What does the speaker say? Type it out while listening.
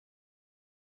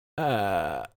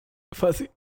Fuzzy.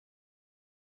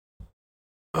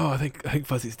 Oh, I think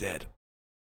Fuzzy's dead.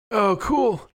 Oh,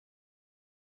 cool.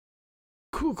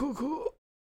 Cool.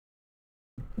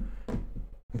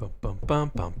 Bum, bum,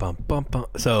 bum, bum, bum, bum, bum.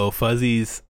 So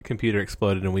Fuzzy's computer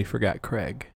exploded and we forgot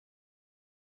Craig.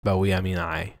 By we, I mean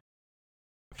I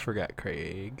forgot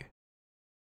Craig.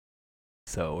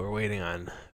 So we're waiting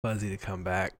on Fuzzy to come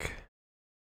back.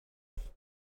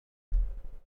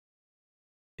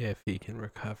 If he can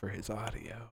recover his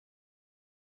audio.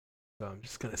 So I'm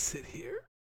just going to sit here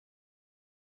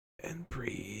and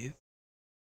breathe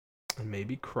and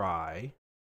maybe cry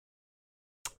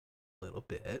a little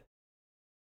bit.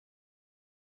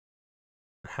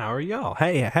 How are y'all?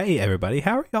 Hey everybody.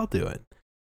 How are y'all doing?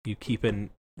 You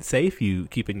keeping safe? You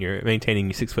maintaining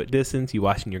your 6 foot distance? You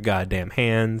washing your goddamn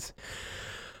hands?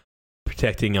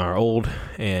 Protecting our old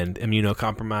and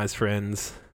immunocompromised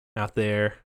friends out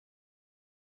there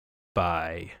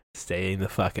by staying the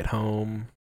fuck at home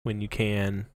when you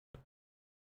can.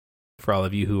 For all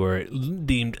of you who are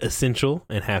deemed essential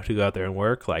and have to go out there and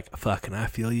work, like, fucking I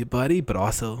feel you, buddy, but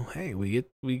also, hey, we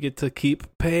get to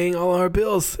keep paying all our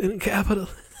bills in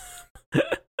capitalism.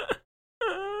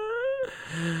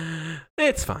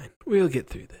 It's fine. We'll get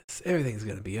through this. Everything's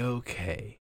gonna be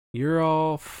okay. You're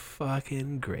all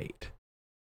fucking great.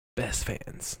 Best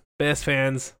fans. A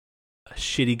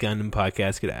shitty Gundam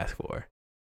podcast could ask for.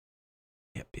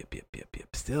 Yep.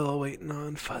 Still waiting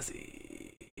on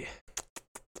Fuzzy.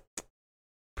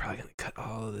 Probably gonna cut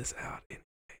all of this out anyway.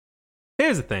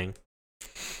 Here's the thing.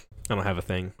 I don't have a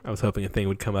thing. I was hoping a thing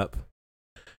would come up.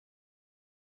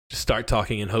 Just start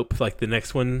talking and hope like the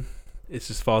next one it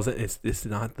just falls in. It's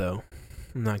not though.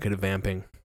 I'm not good at vamping.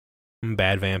 I'm a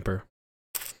bad vamper.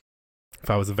 If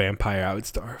I was a vampire, I would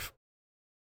starve.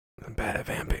 I'm bad at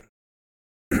vamping.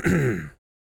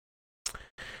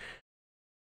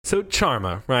 So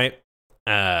Charma, right?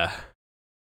 That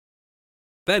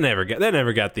never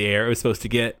got the air it was supposed to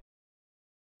get.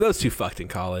 Those two fucked in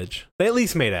college. They at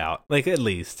least made out. Like, at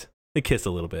least. They kissed a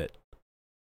little bit.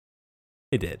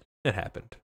 It did. It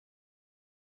happened.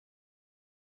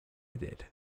 It did.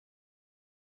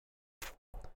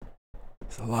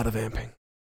 It's a lot of vamping.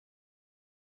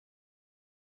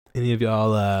 Any of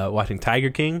y'all watching Tiger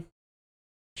King?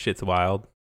 Shit's wild.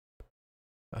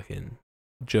 Fucking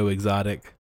Joe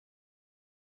Exotic.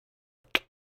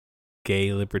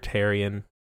 Gay libertarian.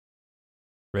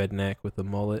 Redneck with a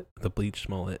mullet. The bleached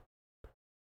mullet.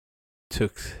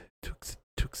 Took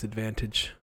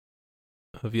advantage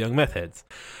of young meth heads.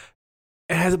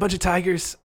 It has a bunch of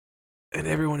tigers. And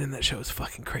everyone in that show is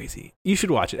fucking crazy. You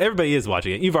should watch it. Everybody is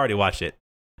watching it. You've already watched it.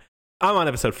 I'm on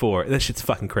episode 4. That shit's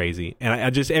fucking crazy. And I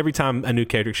just, every time a new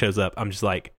character shows up, I'm just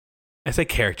like, I say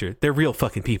character. They're real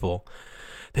fucking people.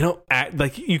 They don't act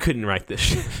like you couldn't write this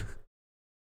shit.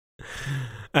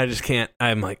 I just can't.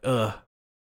 I'm like,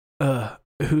 how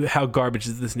garbage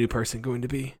is this new person going to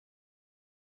be?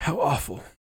 How awful.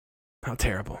 How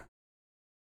terrible.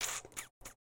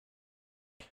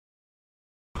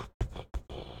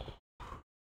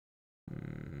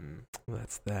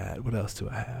 That's that. What else do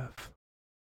I have?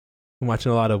 I'm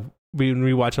watching been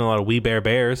rewatching a lot of We Bare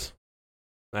Bears.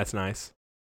 That's nice.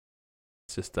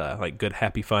 It's just like good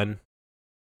happy fun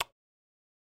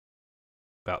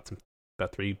about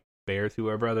 3 bears who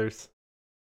are brothers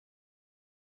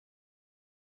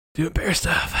doing bear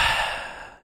stuff.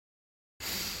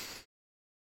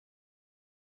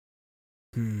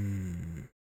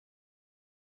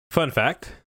 Fun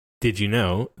fact. Did you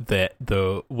know that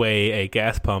the way a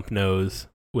gas pump knows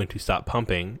when to stop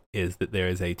pumping is that there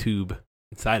is a tube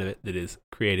inside of it that is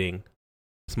creating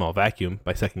a small vacuum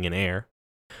by sucking in air,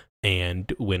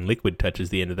 and when liquid touches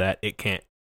the end of that,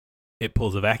 it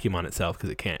pulls a vacuum on itself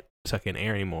because it can't suck in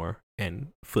air anymore, and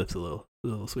flips a little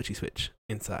switchy switch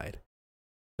inside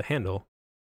the handle,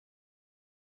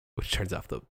 which turns off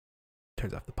the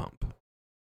pump.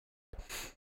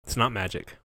 It's not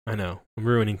magic. I know. I'm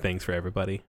ruining things for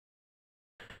everybody.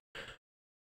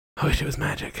 I wish it was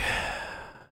magic.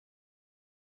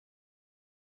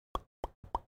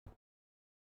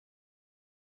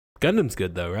 Gundam's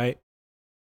good though, right?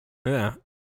 Yeah.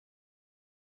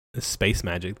 There's space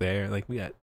magic there. Like, we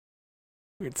got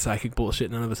weird psychic bullshit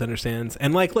none of us understands.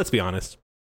 And like, let's be honest.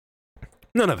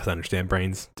 None of us understand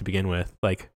brains to begin with.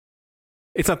 Like,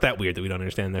 it's not that weird that we don't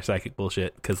understand their psychic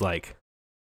bullshit, because like,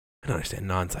 I don't understand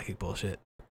non-psychic bullshit.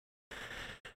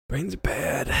 Brains are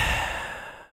bad.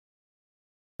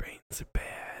 Brains are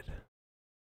bad.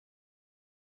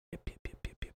 Yep.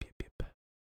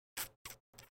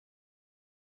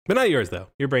 But not yours, though.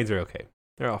 Your brains are okay.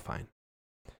 They're all fine.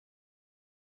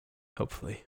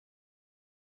 Hopefully.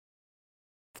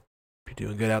 you're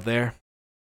doing good out there.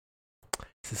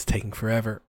 This is taking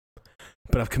forever.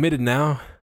 But I've committed now.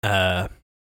 I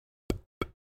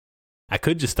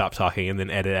could just stop talking and then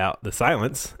edit out the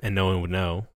silence and no one would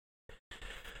know.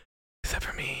 Except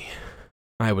for me.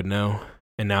 I would know.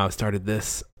 And now I've started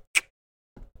this.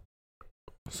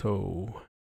 So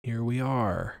here we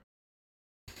are.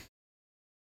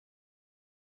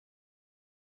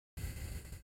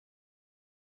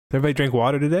 Everybody drink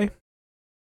water today?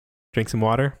 Drink some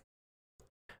water?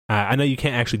 I know you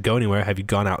can't actually go anywhere. Have you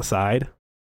gone outside?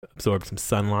 Absorb some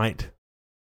sunlight?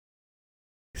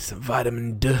 Some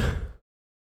vitamin D?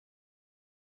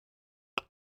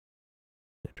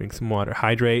 Drink some water.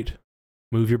 Hydrate.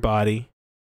 Move your body.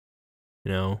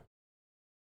 You know.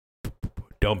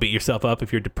 Don't beat yourself up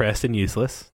if you're depressed and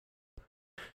useless.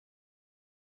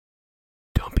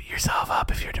 Don't beat yourself up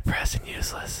if you're depressed and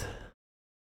useless.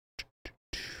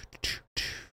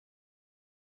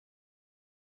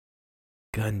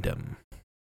 Gundam.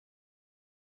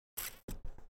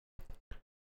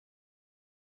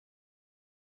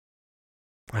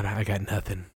 I got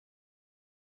nothing.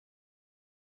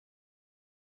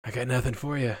 I got nothing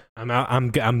for you. I'm out.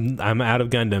 I'm out of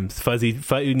Gundams. Fuzzy.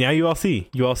 Now you all see.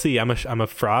 I'm a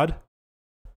fraud.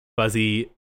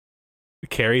 Fuzzy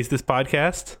carries this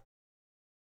podcast,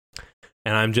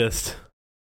 and I'm just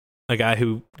a guy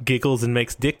who giggles and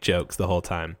makes dick jokes the whole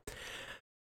time.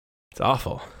 It's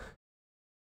awful.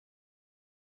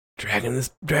 Dragging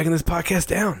this podcast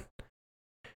down.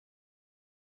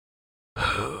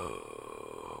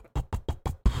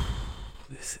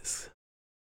 This is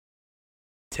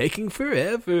taking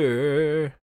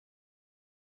forever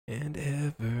and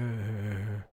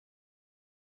ever.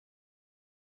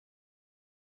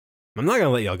 I'm not gonna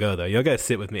let y'all go though. Y'all gotta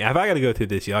sit with me. If I gotta go through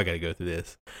this, y'all gotta go through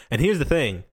this. And here's the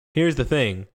thing.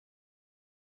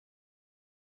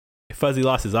 If Fuzzy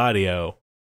lost his audio,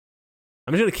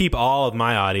 I'm just going to keep all of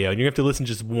my audio, and you're going to have to listen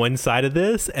to just one side of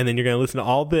this, and then you're going to listen to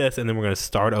all this, and then we're going to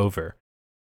start over.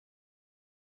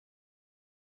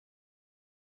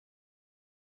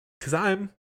 Because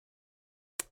I'm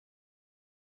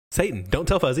Satan. Don't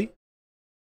tell Fuzzy.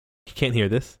 He can't hear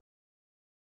this.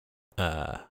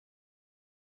 But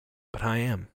I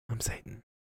am. I'm Satan.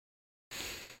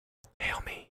 Hail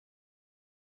me.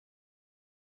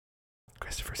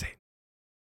 Christopher Satan.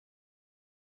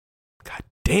 God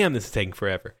damn, this is taking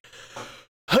forever.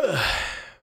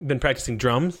 Been practicing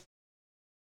drums.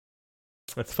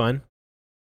 That's fun.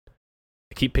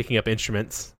 I keep picking up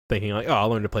instruments, thinking like, oh, I'll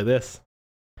learn to play this.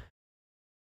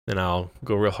 Then I'll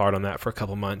go real hard on that for a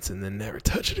couple months and then never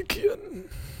touch it again.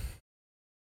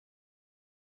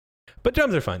 But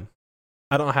drums are fun.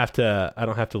 I don't have to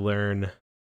learn how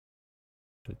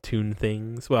to tune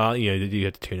things. Well, you know, you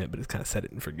have to tune it, but it's kind of set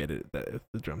it and forget it. The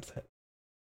drum set.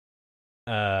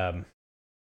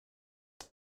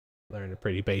 Learned a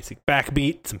pretty basic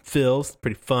backbeat, some fills,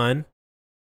 pretty fun.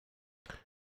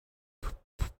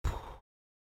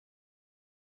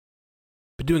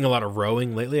 Been doing a lot of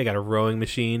rowing lately. I got a rowing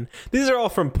machine. These are all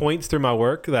from points through my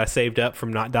work that I saved up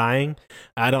from not dying.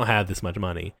 I don't have this much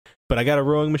money, but I got a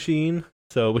rowing machine,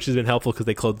 so which has been helpful because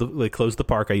they closed the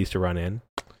park I used to run in.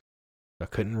 I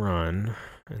couldn't run,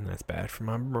 and that's bad for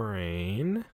my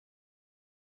brain.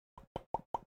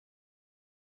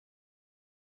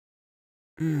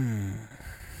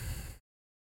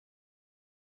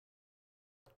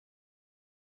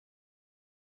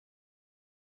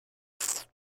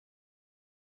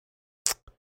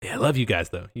 Yeah, I love you guys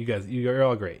though. You're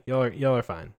all great. Y'all are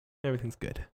fine. Everything's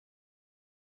good.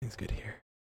 Everything's good here.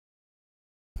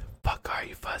 The fuck are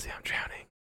you, Fuzzy? I'm drowning.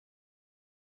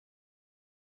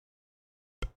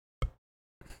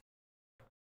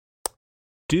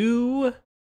 Do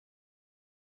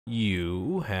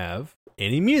you have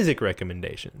any music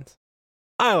recommendations?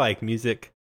 I like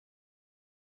music.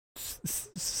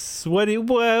 What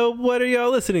are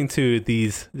y'all listening to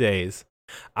these days?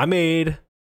 I made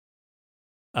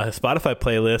a Spotify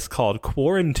playlist called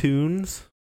Quarantunes,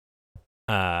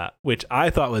 which I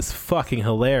thought was fucking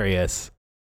hilarious,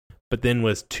 but then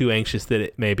was too anxious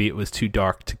that maybe it was too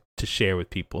dark to share with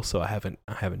people, so I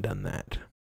haven't done that.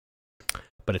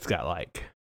 But it's got like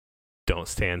Don't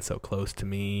Stand So Close to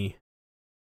Me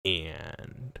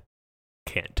and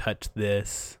Can't Touch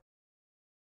This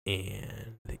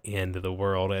and The End of the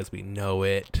World as We Know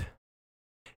It.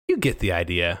 You get the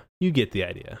idea.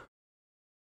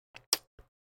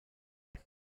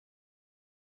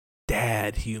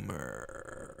 Dad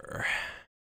humor.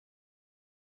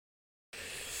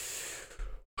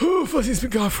 Oh, Fuzzy's been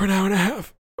gone for an hour and a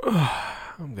half. Oh,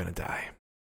 I'm gonna die.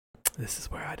 This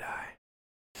is where I die.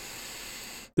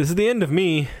 This is the end of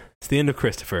me. It's the end of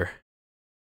Christopher.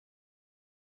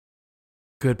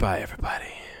 Goodbye,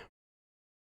 everybody.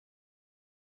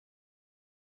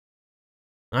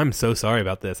 I'm so sorry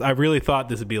about this. I really thought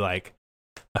this would be like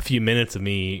a few minutes of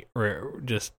me or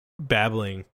just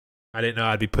babbling. I didn't know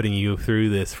I'd be putting you through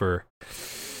this for.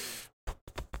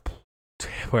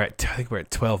 I think we're at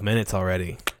 12 minutes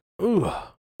already. Ooh,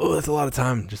 that's a lot of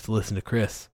time just to listen to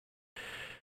Chris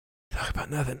talk about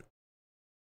nothing.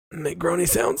 Make groany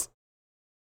sounds.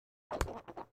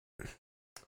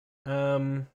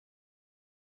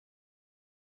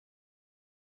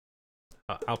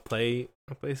 I'll play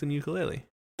some ukulele.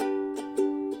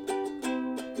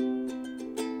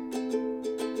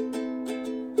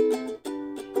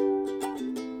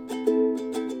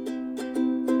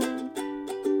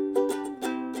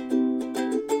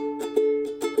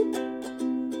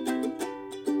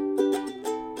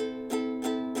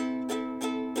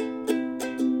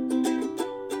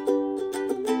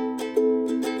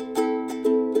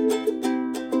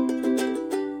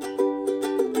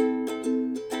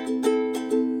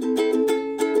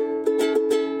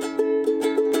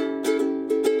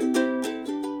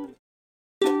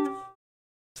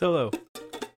 Solo.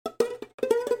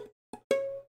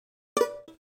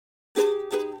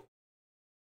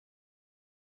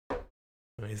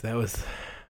 Anyways, that was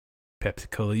Pepsi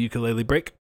Cola ukulele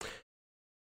break.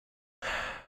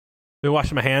 Been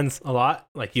washing my hands a lot,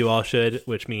 like you all should,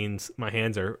 which means my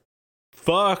hands are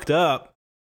fucked up.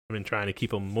 I've been trying to keep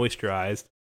them moisturized.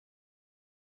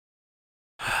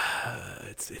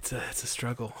 It's a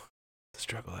struggle. It's a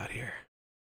struggle out here.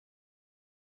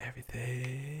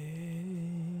 Everything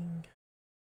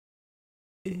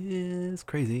is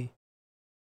crazy.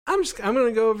 I'm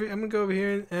gonna go over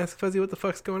here and ask Fuzzy what the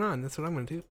fuck's going on. That's what I'm gonna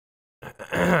do.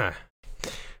 I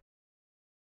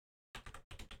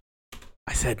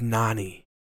said Nani.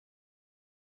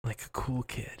 Like a cool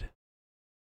kid.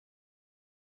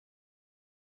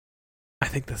 I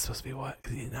think that's supposed to be what?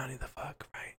 Because he's Nani the fuck,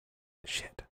 right?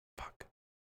 Shit. Fuck.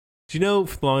 Do you know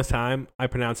for the longest time I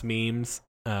pronounced memes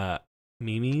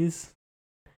memes?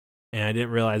 And I didn't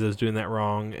realize I was doing that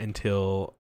wrong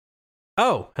until...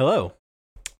 Oh, hello.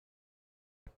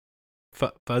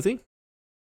 Fuzzy?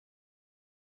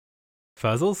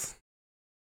 Fuzzles?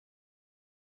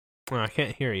 Oh, I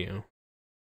can't hear you.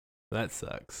 That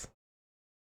sucks.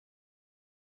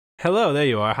 Hello, there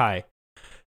you are. Hi.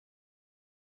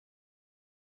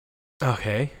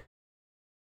 Okay.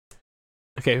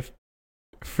 Okay.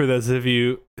 For those of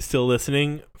you still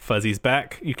listening, Fuzzy's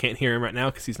back. You can't hear him right now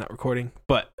because he's not recording,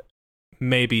 but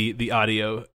maybe the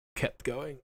audio kept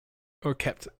going or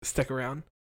kept stuck around.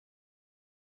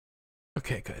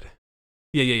 Okay, good.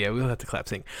 Yeah. We'll have to clap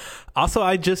sing. Also,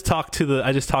 I just talked to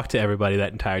everybody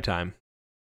that entire time.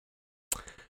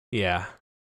 Yeah.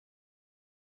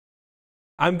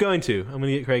 I'm gonna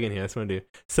get Craig in here. That's what I'm gonna do.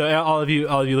 So all of you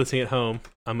listening at home,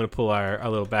 I'm gonna pull our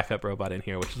little backup robot in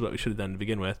here, which is what we should have done to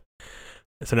begin with.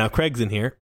 So now Craig's in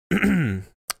here.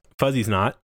 Fuzzy's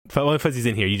not. Well, Fuzzy's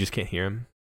in here. You just can't hear him.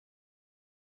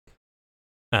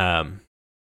 I'm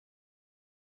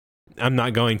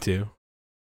not going to.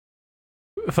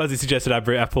 Fuzzy suggested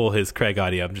I pull his Craig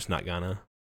audio. I'm just not gonna.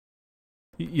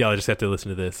 Y'all just have to listen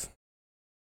to this.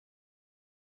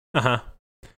 Just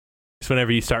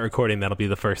whenever you start recording, that'll be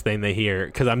the first thing they hear.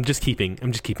 Because I'm just keeping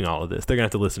all of this. They're gonna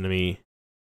have to listen to me.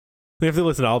 They have to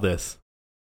listen to all this.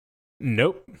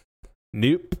 Nope.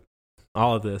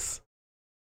 All of this.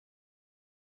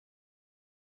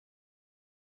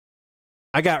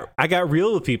 I got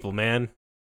real with people, man.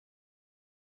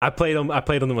 I played them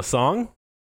a song.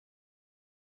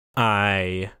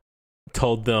 I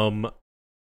told them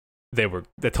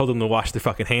to wash their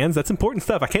fucking hands. That's important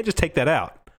stuff. I can't just take that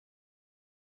out.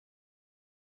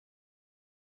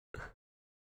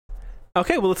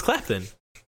 Okay, well, let's clap then.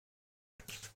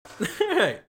 All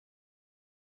right.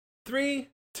 3,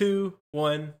 2,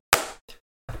 1.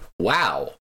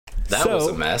 Wow. That was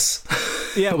a mess.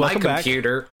 Yeah, my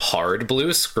computer hard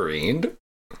blue screened.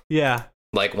 Yeah.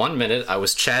 Like 1 minute, I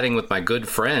was chatting with my good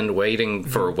friend waiting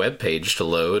for a web page to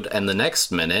load, and the next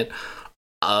minute,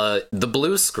 the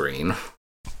blue screen.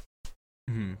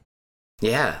 Mm-hmm.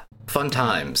 Yeah, fun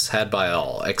times had by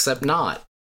all, except not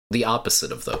the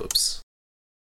opposite of those.